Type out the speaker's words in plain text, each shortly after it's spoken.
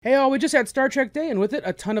Hey all, we just had Star Trek Day and with it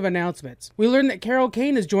a ton of announcements. We learned that Carol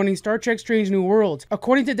Kane is joining Star Trek Strange New Worlds.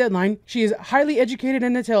 According to Deadline, she is highly educated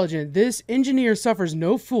and intelligent. This engineer suffers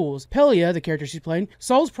no fools. Pelia, the character she's playing,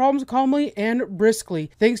 solves problems calmly and briskly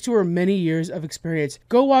thanks to her many years of experience.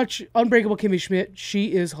 Go watch Unbreakable Kimmy Schmidt.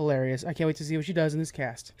 She is hilarious. I can't wait to see what she does in this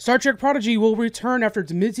cast. Star Trek Prodigy will return after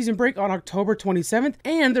its mid-season break on October 27th,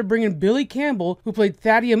 and they're bringing Billy Campbell, who played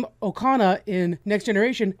Thadium Okana in Next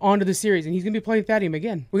Generation, onto the series, and he's going to be playing Thadium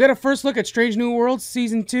again. We got a first look at Strange New Worlds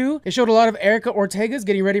Season 2. It showed a lot of Erica Ortega's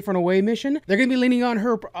getting ready for an away mission. They're going to be leaning on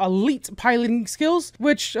her elite piloting skills,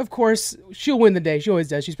 which, of course, she'll win the day. She always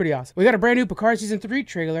does. She's pretty awesome. We got a brand new Picard Season 3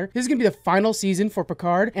 trailer. This is going to be the final season for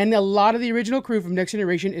Picard, and a lot of the original crew from Next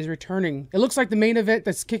Generation is returning. It looks like the main event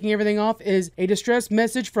that's kicking everything off is a distress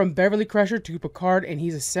message from Beverly Crusher to Picard, and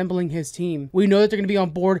he's assembling his team. We know that they're going to be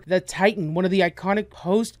on board the Titan, one of the iconic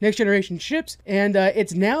post Next Generation ships, and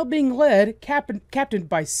it's now being led, captained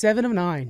by Seven of Nine.